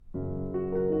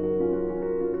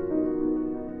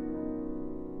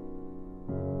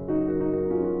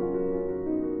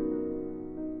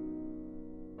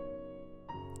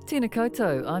Tēnā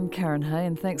koutou, I'm Karen Hay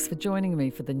and thanks for joining me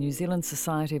for the New Zealand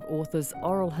Society of Authors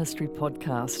Oral History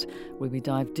podcast, where we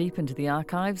dive deep into the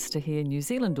archives to hear New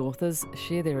Zealand authors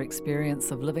share their experience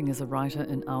of living as a writer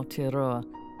in Aotearoa.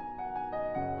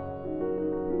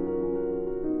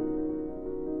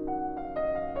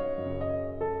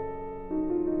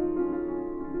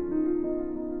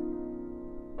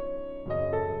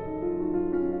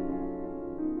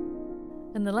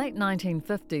 In the late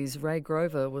 1950s, Ray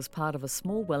Grover was part of a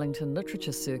small Wellington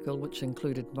literature circle which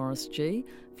included Maurice Gee,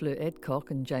 Fleur Adcock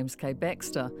and James K.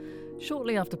 Baxter.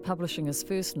 Shortly after publishing his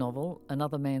first novel,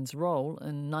 Another Man's Role,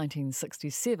 in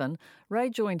 1967,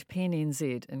 Ray joined PEN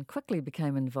NZ and quickly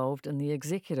became involved in the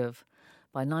executive.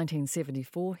 By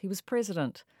 1974, he was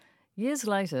president. Years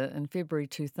later, in February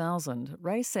 2000,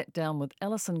 Ray sat down with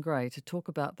Alison Gray to talk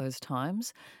about those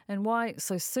times and why,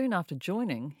 so soon after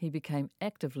joining, he became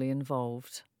actively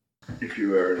involved. If you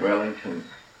were in Wellington,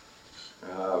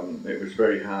 it was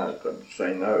very hard to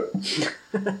say no.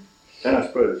 And I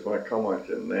suppose my comment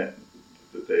in that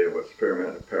there was a fair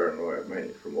amount of paranoia,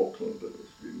 mainly from Auckland, that was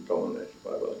being dominated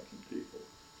by Wellington people.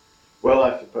 Well,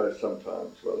 I suppose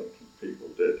sometimes Wellington people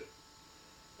did,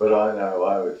 but I know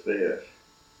I was there.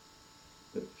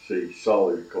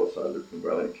 Solely because I lived in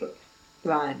Wellington.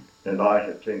 Right. And I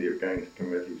had plenty of going to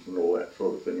committees and all that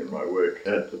sort of thing in my work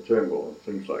at the Turnbull and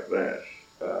things like that.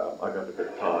 I got a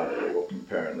bit tired of the Auckland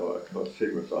paranoia because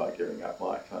here was I giving up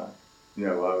my time. You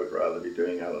know, I would rather be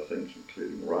doing other things,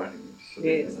 including writing and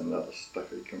sitting in another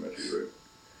stuffy committee room.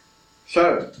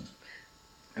 So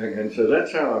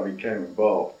that's how I became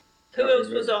involved. Who else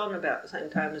was on about the same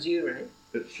time as you, Ray?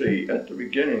 Let's see, at the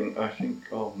beginning, I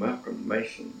think Malcolm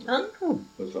Mason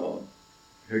was on,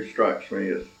 who strikes me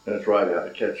as right out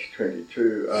of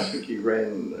Catch-22. I think he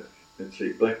ran,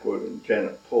 Blackwood and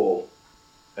Janet Paul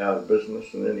out of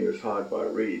business, and then he was hired by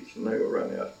Reeds, and they were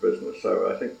run out of business.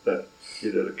 So I think that he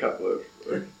did a couple of,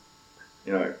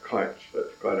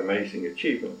 quite amazing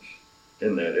achievements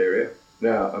in that area.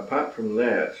 Now, apart from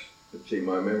that,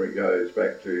 my memory goes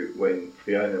back to when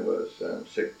Fiona was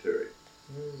secretary.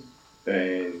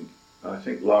 And I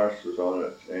think Loris was on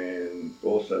it, and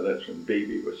also that's when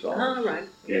Bebe was on. Oh, right.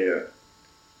 Yeah.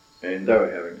 And they were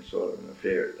having a sort of an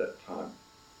affair at that time.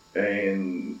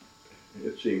 And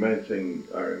it's the main thing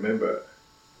I remember,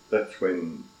 that's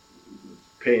when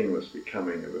PEN was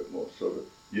becoming a bit more sort of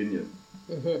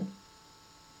unionised,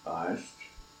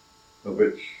 of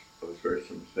which I was very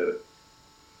sympathetic.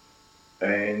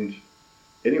 And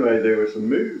anyway, there was a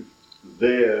move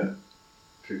there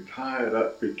to tie it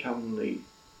up, become the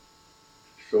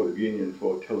sort of union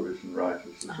for television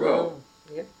writers as well.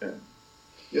 Yep. And,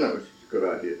 which was a good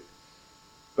idea.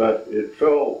 But it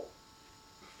fell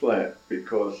flat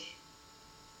because,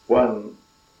 one,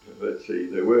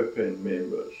 there were PEN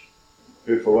members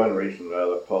who, for one reason or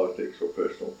other, politics or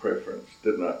personal preference,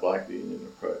 did not like the union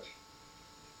approach.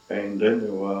 And then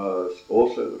there was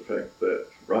also the fact that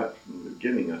right from the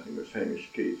beginning, I think it was Hamish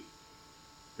Keith,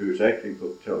 who was acting for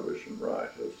the television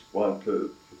writers,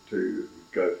 wanted to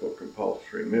go for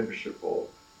compulsory membership or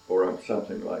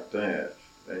something like that,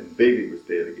 and Bebe was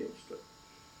dead against it.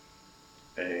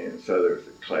 And so there was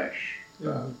a clash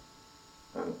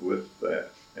with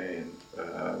that, and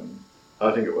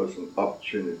I think it was an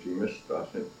opportunity missed. I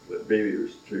think that Bebe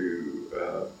was too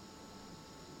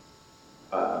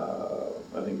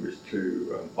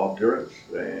obdurate,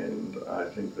 and I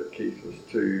think that Keith was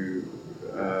too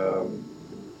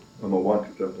I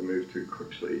wanted them to move too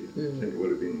quickly. I think it would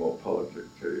have been more politic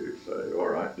to say, all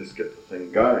right, let's get the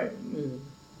thing going,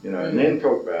 and then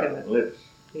talk about it, and let's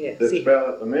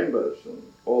ballot the members and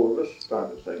all of this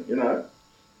kind of thing,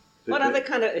 What other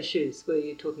kind of issues were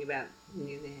you talking about when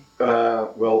you were there?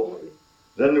 Well,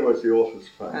 then there was the Authors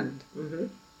Fund,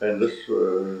 and this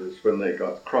was when they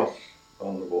got Cross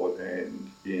on the board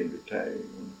and Ian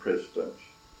became president.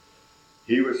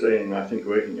 He was then, I think,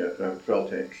 working at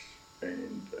Feltex,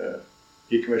 and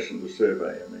he commissioned a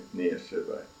survey, a McNair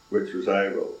survey, which was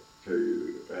able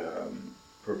to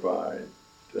provide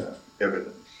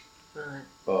evidence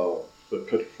of the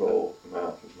pitiful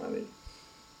amount of money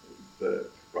that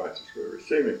writers were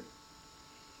receiving.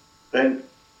 And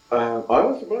I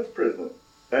was the vice president,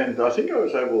 and I think I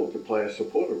was able to play a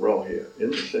supportive role here in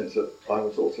the sense that I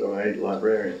was also a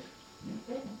librarian.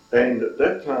 And at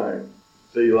that time,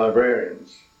 the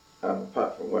librarians,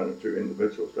 apart from one or two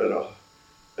individuals, but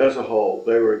as a whole,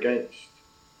 they were against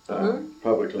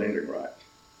public lending rights.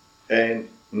 And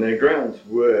their grounds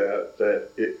were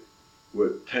that it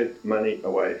would take money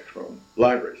away from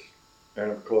libraries.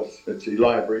 And of course,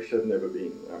 libraries have never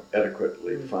been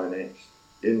adequately financed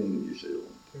in New Zealand.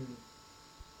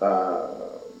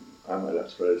 I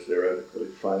suppose they're adequately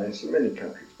financed in many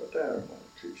countries, but there are one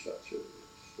or two such as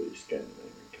the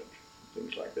Scandinavian countries and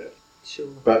things like that. Sure.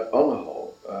 But on the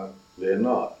whole, they're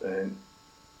not. And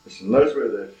listen, those were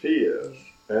their fears.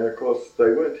 And of course, they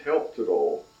weren't helped at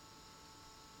all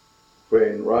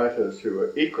when writers who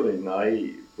were equally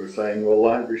naive were saying, well,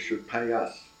 libraries should pay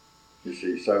us, you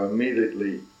see. So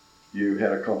immediately you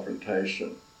had a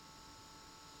confrontation.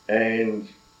 And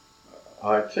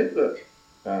I think that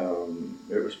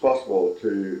it was possible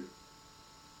to,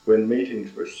 when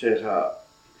meetings were set up,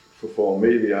 for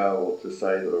me to be able to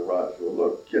say to the writers, well,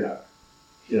 look, you know,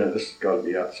 this has got to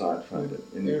be outside funding,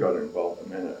 and you've got to involve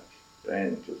them in it.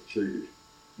 And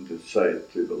to say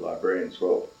to the librarians,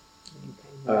 well,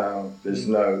 there's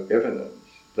no evidence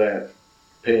that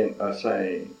Penn are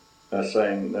saying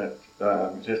that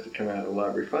it has to come out of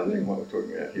library funding. What we're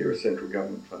talking about here is central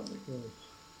government funding.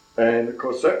 And of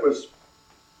course it was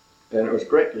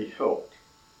greatly helped,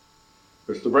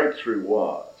 because the breakthrough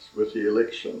was with the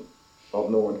election of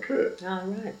Norman Kerr. Oh,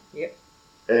 right, yep.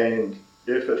 And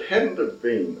if it hadn't have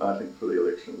been, I think, for the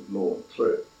election of Norman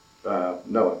Clerk,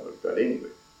 no one would have got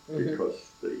anywhere,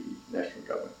 because the national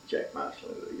government, Jack Marshall,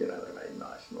 they made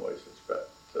nice noises, but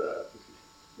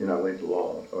went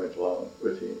along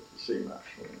with him to see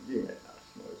Marshall, and he made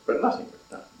nice noises, but nothing was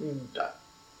done.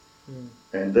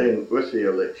 And then with the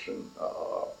election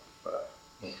of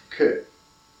Kerr,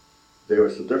 there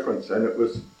was a difference, and it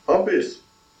was obvious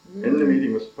in the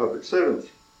meeting with the public servants,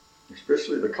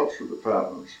 especially the cultural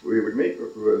departments. We would meet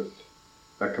with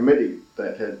a committee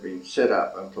that had been set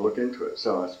up to look into it,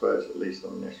 so I suppose at least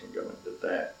the national government did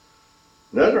that.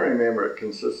 And as I remember, it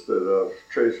consisted of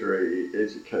Treasury,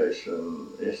 Education,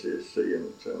 SSC,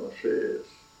 and Internal Affairs.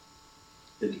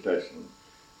 Education,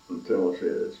 Internal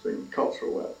Affairs being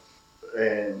cultural ones,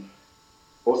 and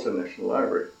also National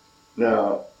Library.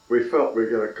 Now, we felt we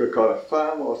got a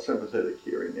far more sympathetic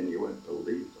hearing, and you won't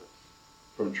believe it,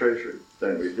 from Treasury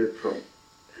than we did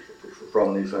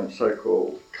from these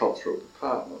so-called cultural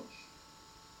departments.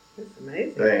 That's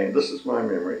amazing. And this is my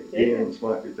memory. Ian's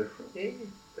might be different. Yeah,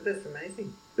 but that's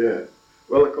amazing. Yeah.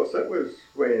 Well, of course, that was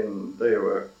when there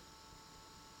were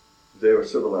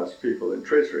civilised people in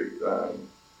Treasury.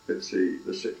 The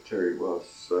secretary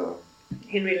was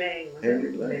Henry Lang.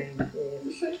 Henry Lang.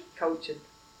 Yeah. Cultured.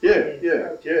 Yeah.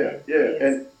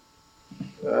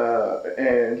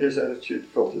 And his attitude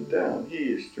filtered down. He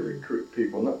used to recruit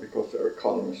people not because they were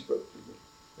economists, but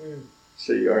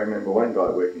see, I remember one guy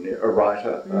working there, a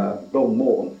writer, Bill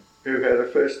Morn, who had a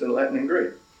first in Latin and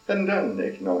Greek. Hadn't done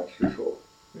economics before.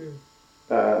 He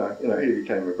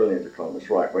became a brilliant economist,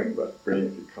 right wing, but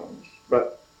brilliant economist.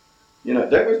 But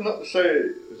that was not to say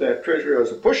that Treasury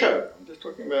was a pushover. I'm just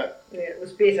talking about it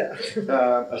was better.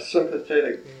 a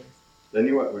sympathetic. They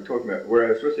knew what we're talking about.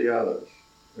 Whereas with the others,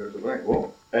 there was a blank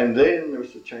wall. And then there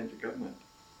was the change of government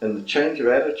and the change of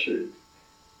attitude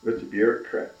with the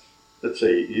bureaucrats. Let's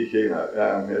see,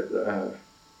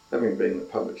 having been a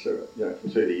public servant, for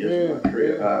 30 years of my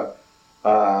career,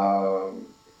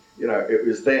 it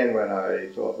was then when I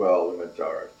thought, well, the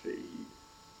majority,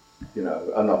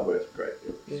 are not worth a great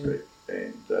deal of respect.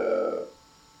 And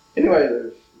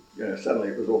anyway, suddenly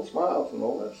it was all smiles and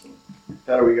all this. And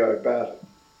how do we go about it?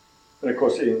 And of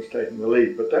course, Ian was taking the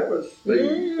lead, but that was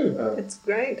the... It's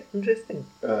great, interesting.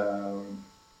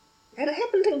 Had it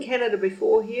happened in Canada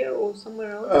before here or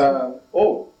somewhere else?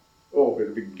 It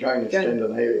had been going to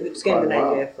Scandinavia.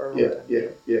 Scandinavia for a long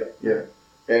time. Yeah.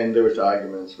 And there was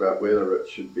arguments about whether it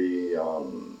should be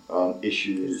on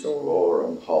issues or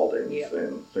on holdings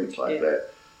and things like that.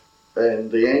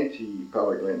 And the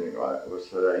anti-public lending right was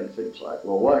saying things like,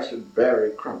 well, why should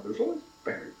Barry Crump, there's always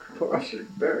Barry Crump, why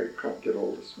should Barry Crump get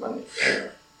all this money?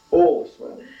 All this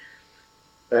money.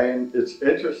 And it's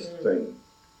interesting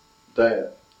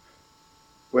that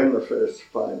when the first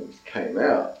findings came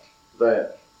out,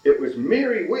 that it was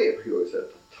Mary Webb who was at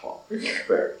the top, not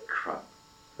Barry Crump.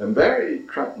 And Barry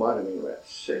Crump might have been about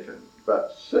second,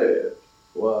 but third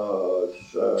was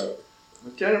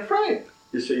Janet Frank.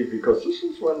 You see, because this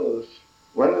was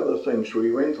one of the things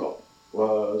we went on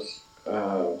was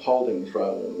holdings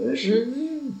rather than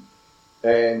issues.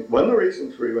 And one of the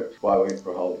reasons why we went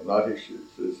for holdings, not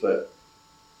issues, is that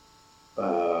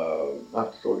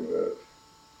after talking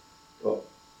about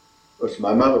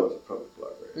my mother was a public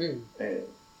librarian, and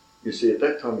you see, at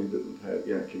that time you didn't have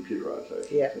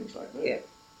computerization, things like that. Yeah.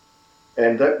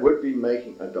 And that would be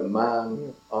making a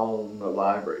demand on the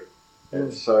library.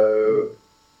 And so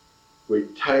we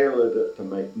tailored it to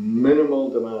make minimal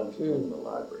demands on the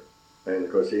library. And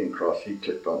of course, Ian Cross, he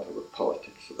clicked onto the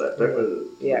politics of that. That was a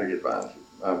big advantage.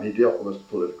 He dealt with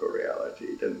political reality.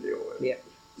 He didn't deal with,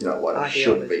 what it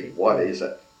should be. What is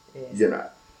it? Yes. You know,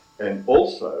 and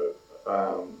also,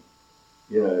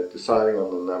 you know, deciding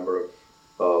on the number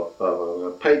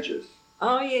of pages.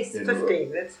 Oh yes, 50.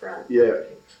 That's right. Yeah.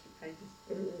 50 pages.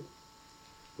 Mm.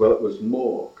 Well, it was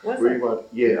more. Was we it? want,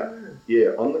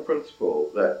 yeah, on the principle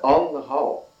that on the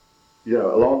whole, you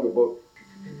know, a longer book,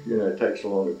 you know, takes a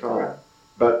longer time. Right.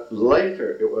 But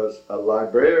later it was a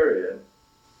librarian,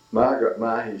 Margaret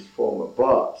Mahi's former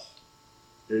boss,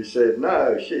 who said,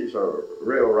 no, she's a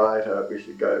real writer, we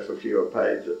should go for fewer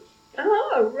pages.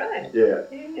 Oh, right. Yeah,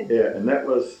 Yeah. yeah, and that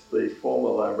was the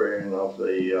former librarian of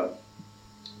the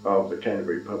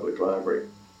Canterbury Public Library.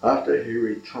 After he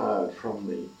retired from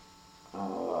the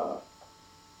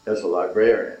as a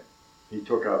librarian, he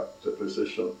took up the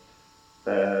position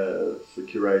as the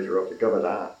curator of the Government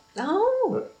Art.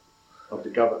 Oh. Of the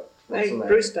Government. What's the name?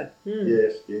 Brewster.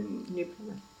 Yes, in New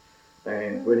Plymouth.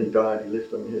 and when he died, he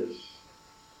left him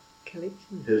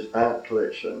Collection. his art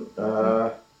collection.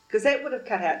 Because that would have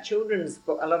cut out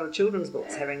a lot of children's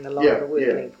books having the longer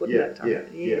word length, wouldn't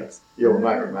it? Yes. Yeah, well,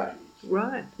 Margaret Mahi.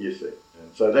 Right. You see.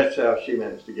 And so that's how she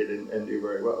managed to get in and do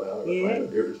very well out of it.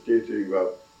 Yes. It was due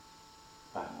to,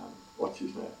 what's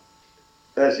his name?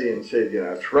 As Ian said, you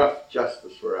know, it's rough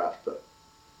justice we're after.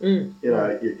 Mm. You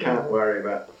know, you can't worry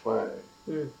about the phone.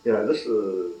 Mm. You know, this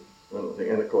is one of the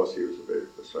things. And of course, he was a very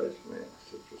persuasive man,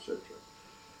 etc., etc.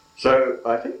 So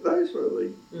I think those were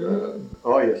the,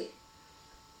 oh yes.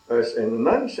 In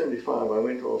 1975, I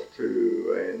went off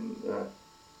to an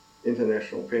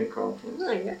international pen conference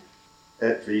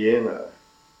at Vienna.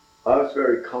 I was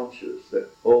very conscious that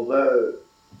although,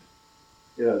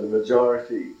 you know, the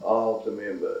majority of the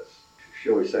members,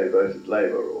 shall we say, voted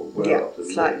Labour or well to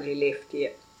the slightly left,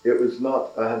 it was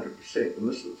not 100%, and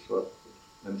this is what,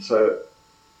 and so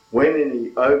when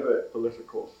any overt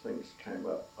political things came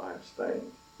up, I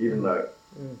abstained, even though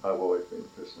I've always been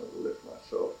a person of the left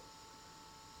myself.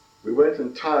 We weren't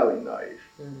entirely naive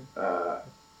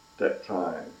that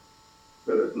time.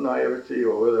 Whether it was naivety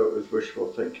or whether it was wishful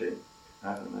thinking,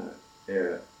 I don't know.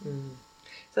 Yeah.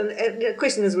 So the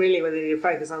question is really whether you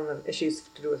focus on the issues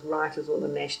to do with writers or the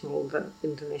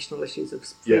international issues of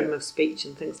freedom of speech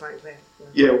and things like that.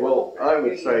 Yeah, well, I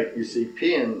would say, you see,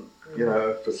 PN, you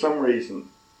know, for some reason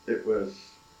it was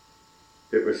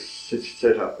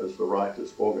set up as the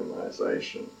writers'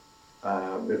 organisation.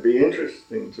 It'd be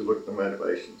interesting to look at the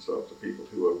motivations of the people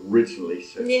who originally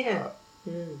set it up.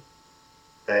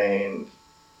 And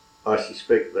I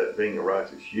suspect that being a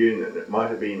writers' union, it might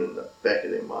have been in the back of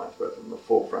their minds, but in the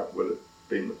forefront would have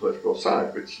been the political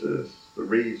side, which is the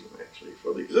reason actually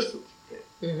for the existence of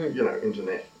PEN. You know,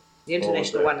 international. The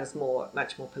international one is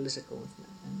much more political, isn't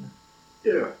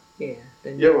it? Yeah.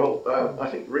 I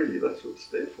think really that's what it's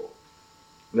there for.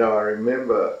 Now I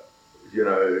remember, you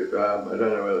know, I don't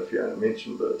know whether Fiona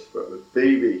mentioned this, but with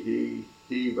Beebe,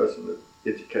 he was an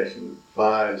education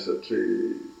advisor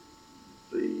to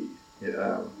the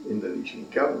Indonesian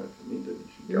government, and the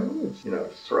Indonesian government was, you know,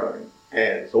 throwing,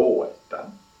 as always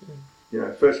done, you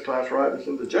know, first-class writers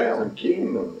into jail and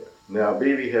keeping them there. Now,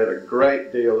 Beebe had a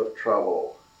great deal of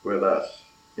trouble with us,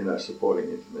 you know, supporting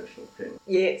international pen.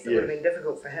 Yes, it would have been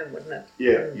difficult for him, wouldn't it?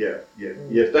 Yeah.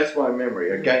 Yes, that's my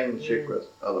memory. Again, check with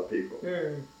other people.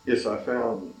 Yes, I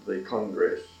found the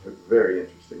Congress very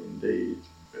interesting indeed.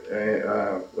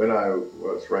 When I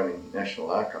was running National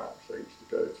Archives, I used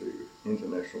to go to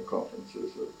international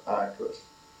conferences of archivists,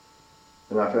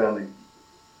 and I found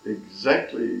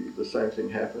exactly the same thing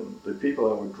happened. The people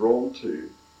I was drawn to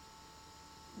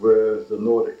were the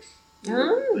Nordics,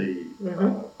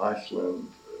 Iceland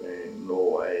and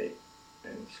Norway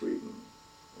and Sweden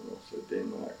and also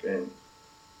Denmark. And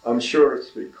I'm sure it's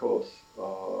because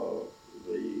of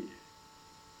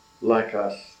like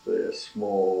us, they're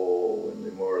small and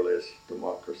they're more or less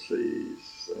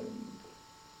democracies, and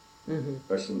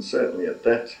certainly at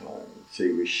that time,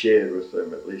 we shared with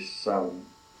them at least some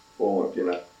form of, you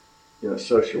know,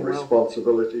 social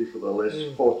responsibility for the less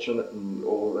fortunate and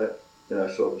all that, you know,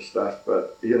 sort of stuff.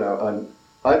 But, you know,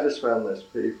 I just found those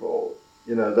people,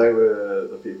 you know, they were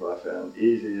the people I found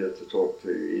easier to talk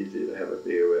to, easier to have a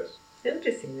beer with.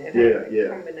 Interesting, that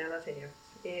commonality of,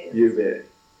 You bet.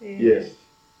 Yes.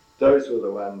 Those were the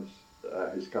ones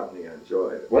whose company I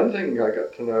enjoyed. One thing, I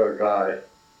got to know a guy,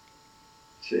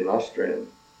 an Austrian,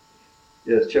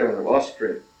 chairman of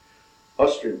Austrian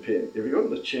pen. If you got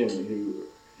the chairman,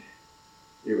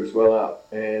 he was well up,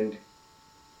 and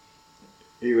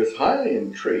he was highly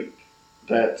intrigued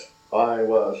that I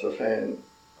was a fan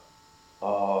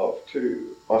of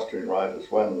two Austrian writers.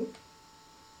 One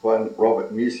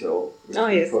Robert Musil, which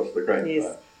was the great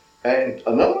guy, and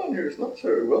another one who is not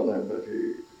so well known, but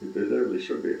who deservedly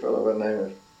should be, a fellow by the name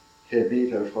of Herr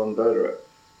Vito von Doderer.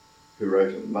 who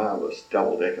wrote a marvellous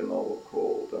double-decker novel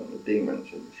called The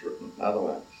Demons, and has written other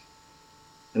ones.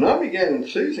 And I began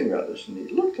enthusing about this, and he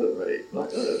looked at me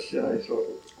like this, he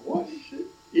thought, what is it?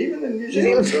 Even in New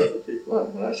Zealand, other people.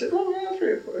 And I said, well, there are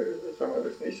 3 or 4 some of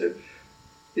us. And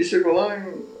he said, well,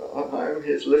 I'm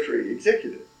his literary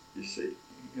executive, you see.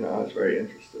 I was very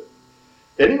interested.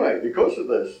 Anyway, because of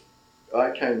this, I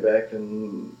came back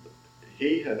and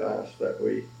he had asked that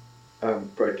we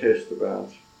protest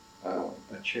about a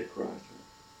Czech writer.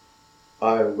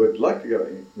 I would like to go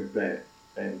back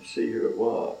and see who it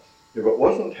was. If it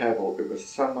wasn't Havel, it was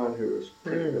someone who was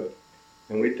pretty good.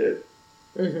 And we did.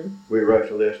 Mm-hmm. We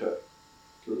wrote a letter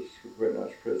to when I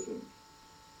was president.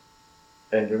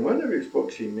 And in one of his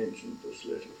books he mentioned this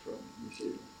letter from New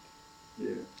Zealand.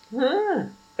 Yeah. Ah.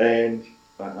 And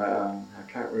I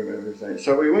can't remember his name.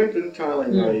 So we weren't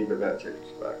entirely naive about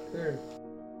Czechoslovakia.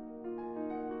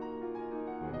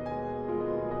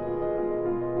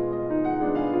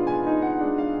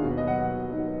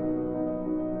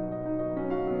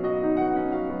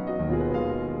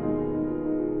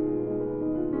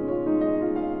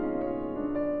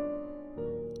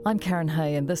 I'm Karen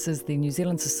Hay, and this is the New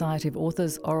Zealand Society of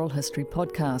Authors Oral History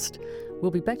podcast. We'll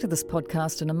be back to this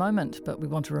podcast in a moment, but we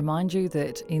want to remind you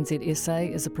that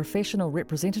NZSA is a professional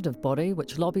representative body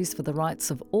which lobbies for the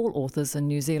rights of all authors in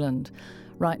New Zealand.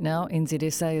 Right now,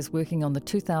 NZSA is working on the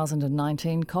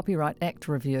 2019 Copyright Act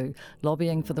review,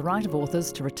 lobbying for the right of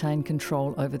authors to retain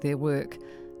control over their work.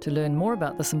 To learn more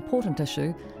about this important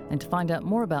issue and to find out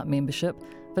more about membership,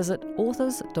 visit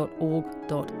authors.org.nz.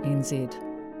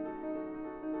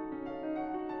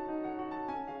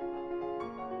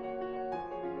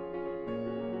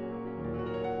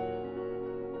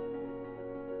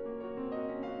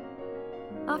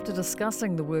 After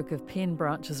discussing the work of pen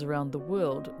branches around the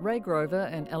world, Ray Grover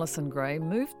and Alison Gray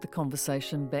moved the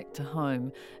conversation back to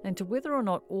home and to whether or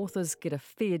not authors get a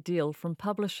fair deal from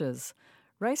publishers.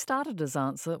 Ray started his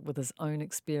answer with his own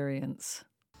experience.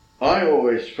 I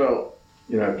always felt,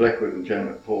 Blackwood and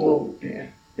Janet Paul,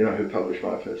 who published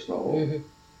my first novel,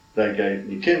 they gave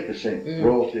me 10%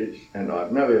 royalties, and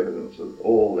I've no evidence at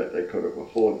all that they could have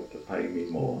afforded to pay me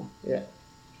more. Yeah.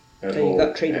 So you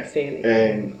got treated fairly.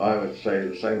 And I would say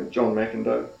the same with John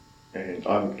McIndoe, and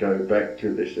I would go back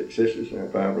to their successors,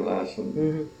 Barbara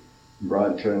Larson,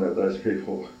 Brian Turner, those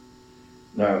people.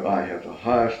 No, I have the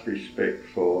highest respect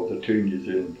for the 2 New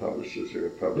Zealand publishers who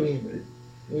have published me.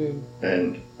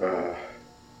 And,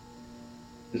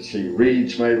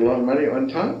 Reed's made a lot of money at one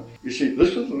time. You see,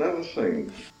 this was another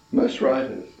thing. Most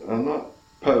writers are not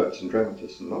poets and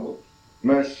dramatists and novelists.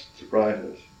 Most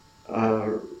writers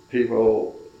are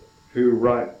people who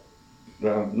write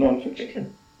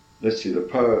non-fiction. Let's see, the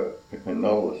poet and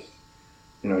novelist,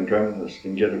 and dramatist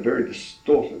can get a very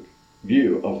distorted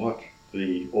view of what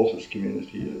the author's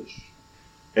community is.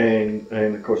 And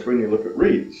of course, when you look at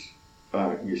Reed's,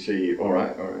 you see, all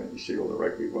right, you see all the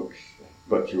rugby books,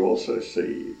 but you also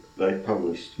see they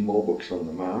published more books on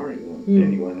the Maori than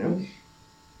anyone else.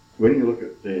 When you look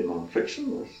at their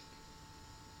non-fiction list,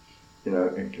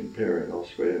 and compare it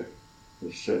elsewhere,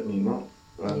 it's certainly not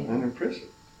unimpressive.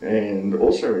 And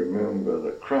also remember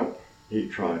that Crump, he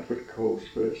tried Whitcoulls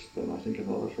first, and I think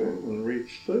another firm, and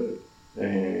Reed's third.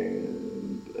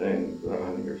 And I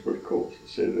think it was Whitcoulls that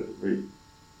said that if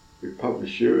we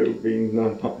publish you, it'll be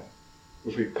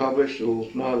if we publish, it'll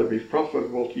neither be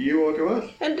profitable to you or to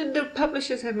us. And did the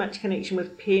publishers have much connection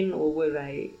with Pen, or were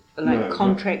they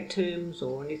contract terms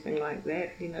or anything like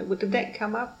that? Did that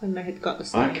come up when they had got the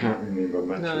same? I can't remember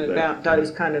much of that. About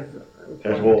those kind of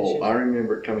at all. Issues. I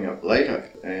remember it coming up later,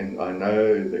 and I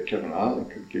know that Kevin Ireland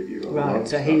could give you a lot of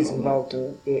so he's involved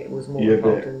in was more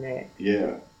involved in that.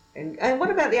 Yeah. And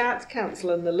what about the Arts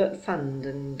Council and the Lit Fund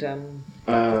and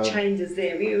the changes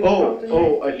there? Were you involved in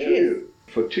that? I tell you,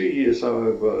 for 2 years I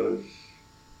was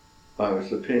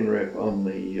the pen rep on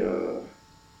the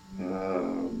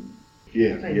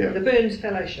the Burns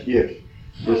Fellowship. Yes.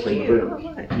 Yes, and Burns.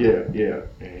 Right. Yeah.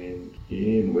 And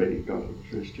Ian Weddy got it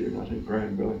the first year, and I think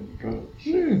Graham Billington got it the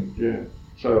second. Yeah.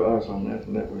 So I was on that,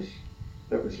 and that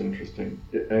was interesting.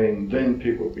 And then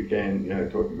people began,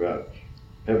 talking about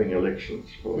having elections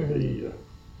for the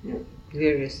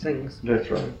various things. That's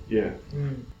right. Yeah.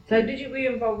 So were you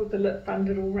involved with the Lit Fund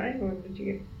at all, Ray, or did you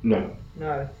get? No.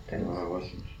 No, I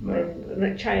wasn't. No. And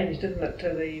it changed, didn't it, to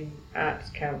the Arts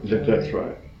Council? That's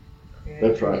right. Yeah,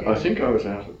 that's right. I think I was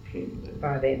out of Pen then.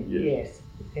 By then, yes.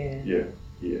 Yeah.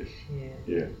 Yes.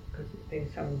 Yeah. Because there's been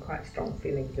some quite strong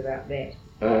feelings about that.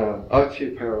 I'd see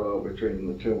a parallel between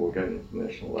the Toowoomba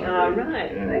International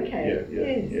Library. Right.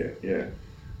 Okay. Yeah.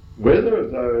 Whether,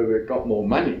 though, it got more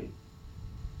money,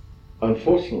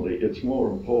 unfortunately, it's more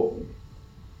important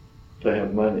to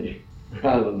have money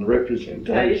rather than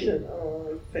representation.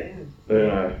 Oh, sad.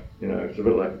 It's a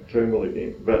bit like Turnbull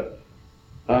again. But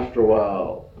after a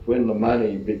while, when the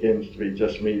money begins to be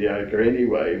just mediocre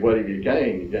anyway, what have you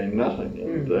gained? You gain nothing.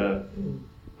 And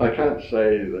I can't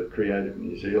say that Creative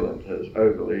New Zealand has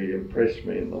overly impressed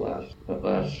me in the last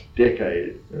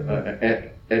decade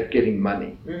at getting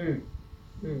money.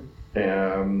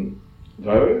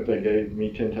 Though they gave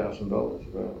me $10,000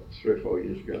 about 3 or 4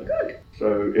 years ago. Good.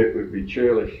 So it would be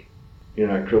churlish,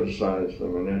 criticise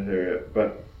them in that area.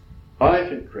 But I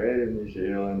think Creative New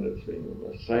Zealand has been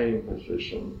in the same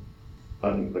position.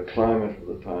 I think the climate of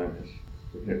the time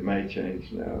it may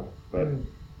change now, but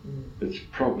it's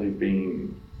probably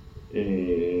been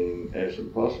in as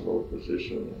impossible a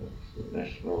position as the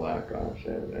National Archives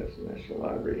have, as the National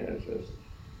Library has, as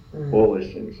all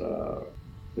these things are.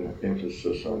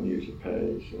 Emphasis on user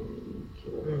pays and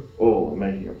all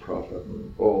making a profit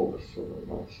and all this sort of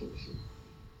nonsense.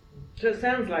 So it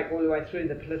sounds like all the way through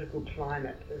the political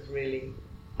climate is really...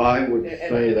 I would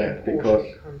say that because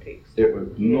context. It was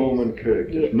Norman Kirk.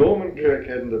 If Norman Kirk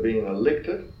hadn't have been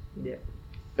elected,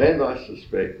 and I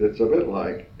suspect it's a bit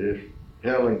like if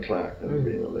Helen Clark hadn't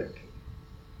been elected.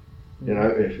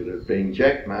 If it had been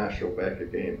Jack Marshall back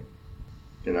again,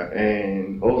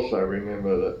 and also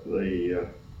remember that the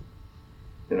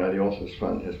Authors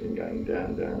Fund has been going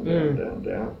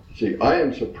down. See, I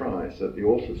am surprised that the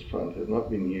Authors Fund has not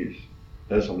been used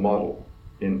as a model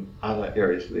in other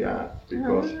areas of the arts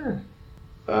because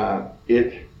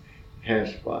it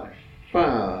has by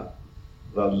far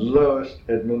the lowest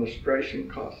administration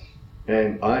costs.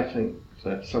 And I think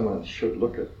that someone should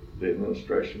look at the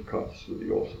administration costs of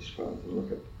the Authors Fund and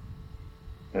look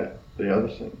at the other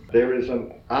thing. There is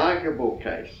an arguable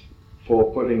case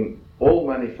for putting all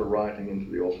money for writing into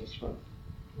the Authors Fund.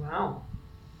 Wow.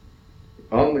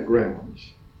 On the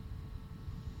grounds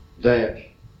that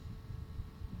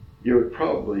you would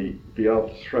probably be able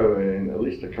to throw in at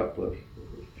least a couple of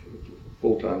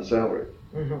full-time salaries.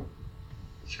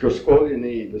 Because all you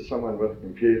need is someone with a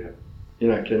computer,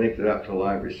 connected up to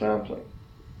library sampling.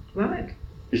 Right.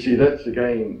 You see, that's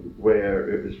again where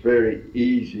it was very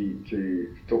easy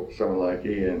to talk to someone like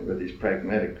Ian with his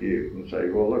pragmatic view and say,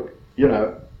 well, look,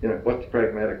 what's the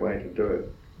pragmatic way to do it?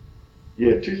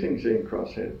 Yeah, two things Ian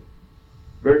Cross had.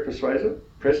 Very persuasive,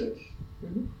 presence,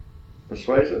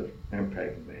 persuasive and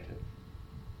pragmatic.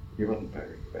 He wasn't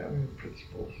worried about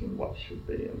principles and what should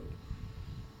be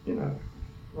and,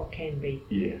 what can be.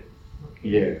 Yeah.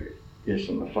 Yes,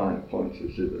 and the finer points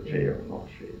is it fair or not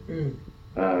fair.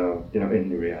 In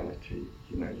the reality,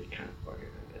 you can't worry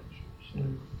about that sort of stuff.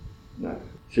 No.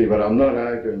 See, but I'm not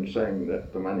arguing saying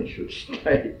that the money should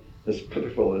stay as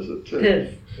pitiful as it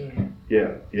is.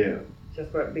 Yeah.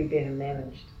 Just for it to be better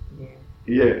managed.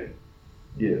 Yes.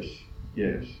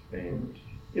 And,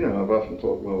 I've often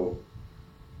thought, well,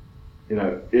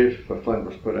 if a fund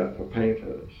was put out for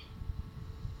painters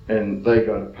and they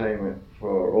got a payment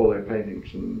for all their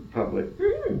paintings in public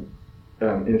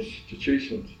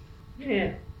institutions,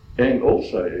 and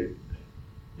also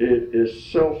it is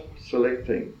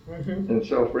self-selecting and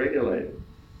self-regulating,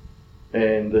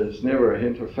 and there's never a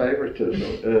hint of favoritism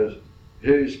as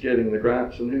who's getting the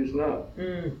grants and who's not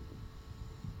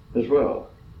as well.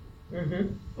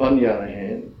 On the other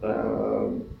hand,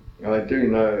 I do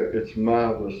know it's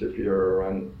marvellous if you're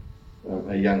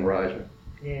a young writer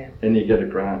and you get a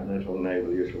grant that will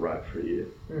enable you to write for a year.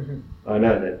 I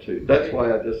know that too. That's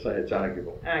why I just say it's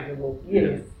arguable. Arguable,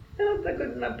 yes.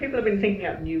 People have been thinking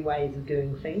up new ways of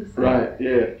doing things. So right,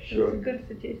 yeah, sure. It's a good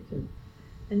suggestion.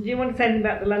 And do you want to say anything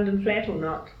about the London flat or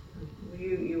not?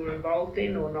 You were involved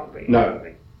in or not really?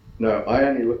 No, I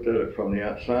only looked at it from the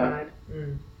outside.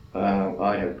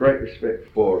 I have great respect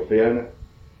for Fiona.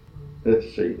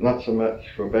 Let's see, not so much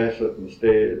for Bassett and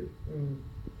Stead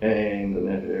and in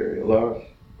that area, Loris,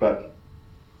 but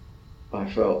I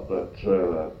felt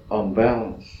that on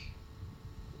balance,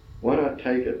 why not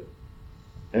take it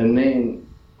and then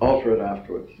alter it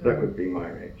afterwards? That would be my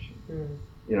reaction.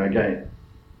 Again,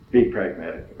 be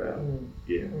pragmatic about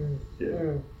it.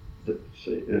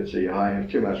 See, I have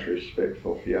too much respect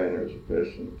for Fiona as a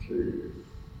person to,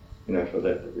 for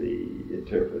that to be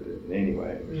interpreted in any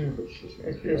way. It's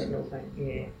a personal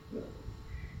thing,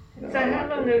 So how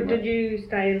long did you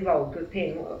stay involved with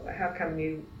Penn? How come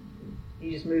you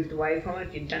just moved away from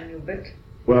it? You'd done your bit?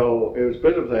 Well, it was a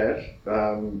bit of that.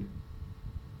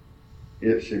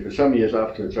 For some years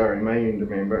afterwards I remained a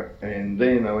member, and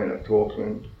then I went up to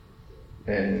Auckland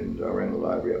and I ran the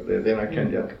library up there. Then I came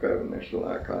down to Grover National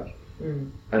Archives.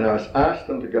 And I was asked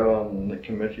them to go on the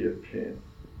committee of Penn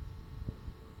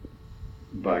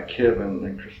by Kevin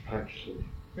and Chris Pugsley.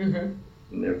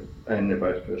 and they're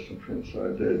both personal friends, so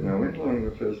I did. And I went along to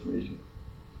the first meeting.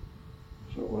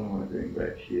 I thought, what am I doing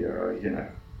back here?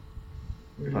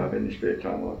 If I have any spare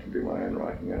time, I can do my own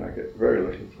writing, and I get very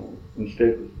little time.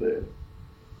 Instead was there.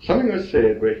 Something was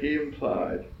said where he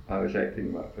implied I was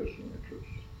acting my personal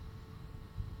interests.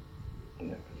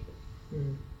 And that was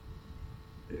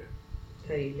it. Yeah.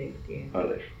 So you left, yeah. I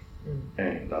left.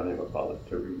 And I never bothered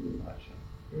to renew myself.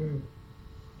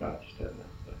 I just had enough.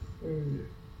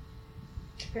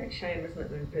 It's a great shame, isn't it,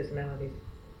 when personalities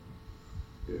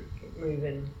keep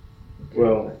moving.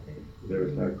 Well, like there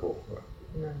was no call for it.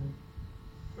 No.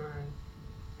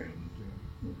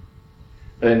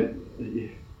 And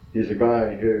he's a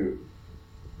guy who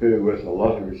with a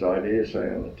lot of his ideas, say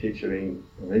on the teaching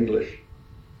of English,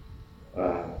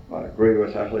 I agree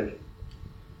with utterly,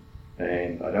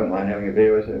 and I don't mind having a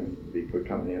beer with him. It'd be good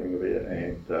company having a beer,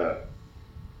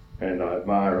 and I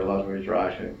admire a lot of his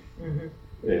writing.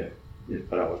 Yeah,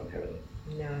 but I wasn't having it.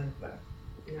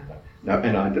 No,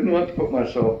 and I didn't want to put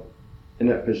myself in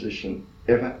that position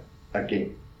ever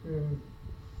again.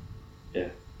 Yeah.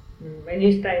 And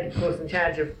you stayed, of course, in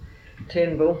charge of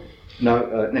Turnbull.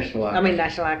 No, National Archives. I mean,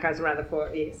 National Archives, rather, for,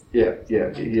 yes. Yes,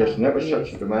 and that was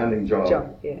such a demanding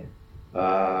job.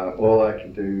 All I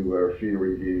could do were a few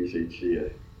reviews each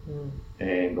year,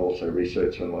 and also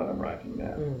research on what I'm writing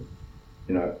now.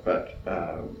 But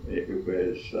it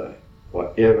was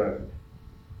whatever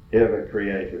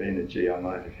creative energy I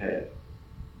might have had,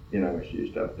 was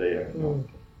used up there.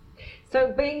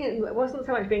 So it wasn't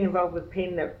so much being involved with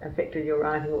pen that affected your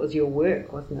writing, it was your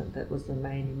work, wasn't it? That was the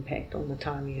main impact on the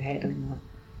time you had in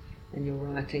your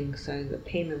writing, so the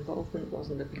pen involvement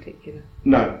wasn't a particular...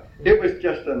 No, it was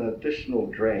just an additional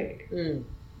drag.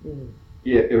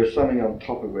 Yeah, it was something on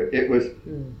top of it. It was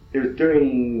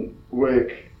doing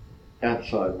work,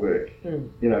 outside work,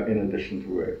 in addition to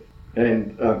work.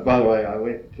 And by the way, I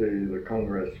went to the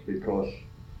Congress because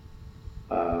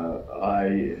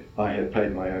I had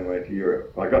paid my own way to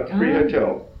Europe. I got the free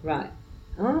hotel. Right.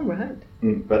 Oh, right.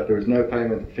 But there was no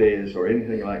payment of fares or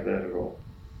anything like that at all.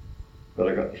 But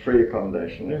I got the free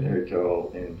accommodation at the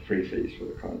hotel and free fees for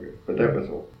the Congress. But that was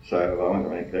all. So I want to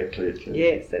make that clear too.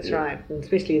 Yes, that's right. And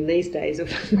especially in these days.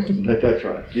 That's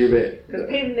right. You bet. Because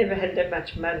Penn never had that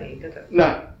much money, did it?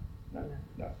 No.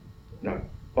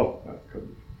 Oh, no, it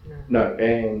couldn't. No,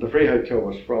 and the free hotel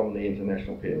was from the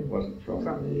International Pen, it wasn't from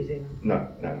New Zealand. No.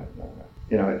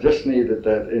 It just needed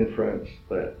that influence,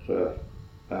 that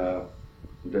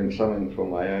doing something for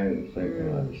my own thing,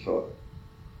 and I just thought,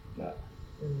 no.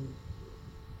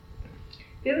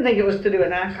 You didn't think it was to do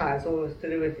with archives, or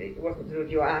it wasn't to do with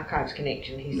your archives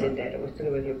connection, he said that, it was to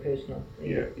do with your personal...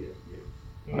 Yeah.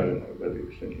 I don't know whether he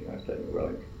was thinking I was taking a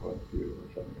Wellington point of view or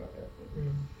something like that.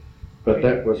 But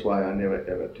that was why I never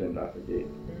ever turned up again.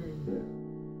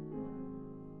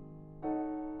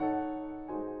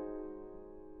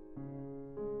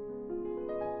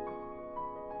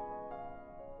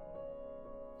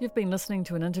 You've been listening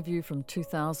to an interview from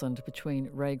 2000 between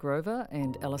Ray Grover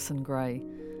and Alison Gray.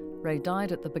 Ray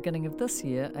died at the beginning of this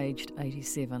year, aged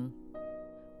 87.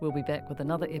 We'll be back with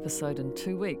another episode in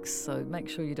 2 weeks, so make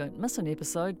sure you don't miss an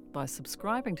episode by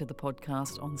subscribing to the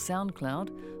podcast on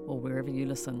SoundCloud or wherever you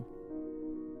listen.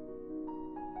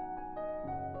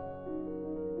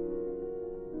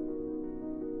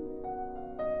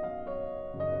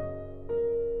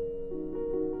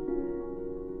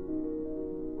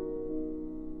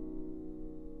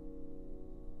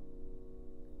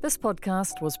 This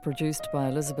podcast was produced by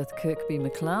Elizabeth Kirkby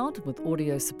MacLeod with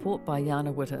audio support by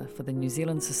Jana Witter for the New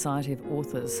Zealand Society of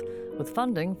Authors, with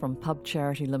funding from Pub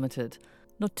Charity Limited.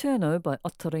 Nocturno by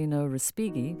Ottorino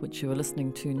Respighi, which you are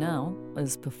listening to now,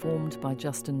 is performed by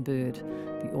Justin Bird.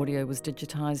 The audio was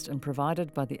digitised and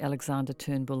provided by the Alexander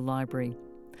Turnbull Library.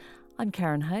 I'm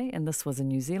Karen Hay, and this was a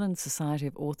New Zealand Society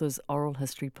of Authors oral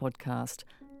history podcast.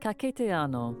 Ka kite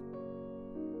anō.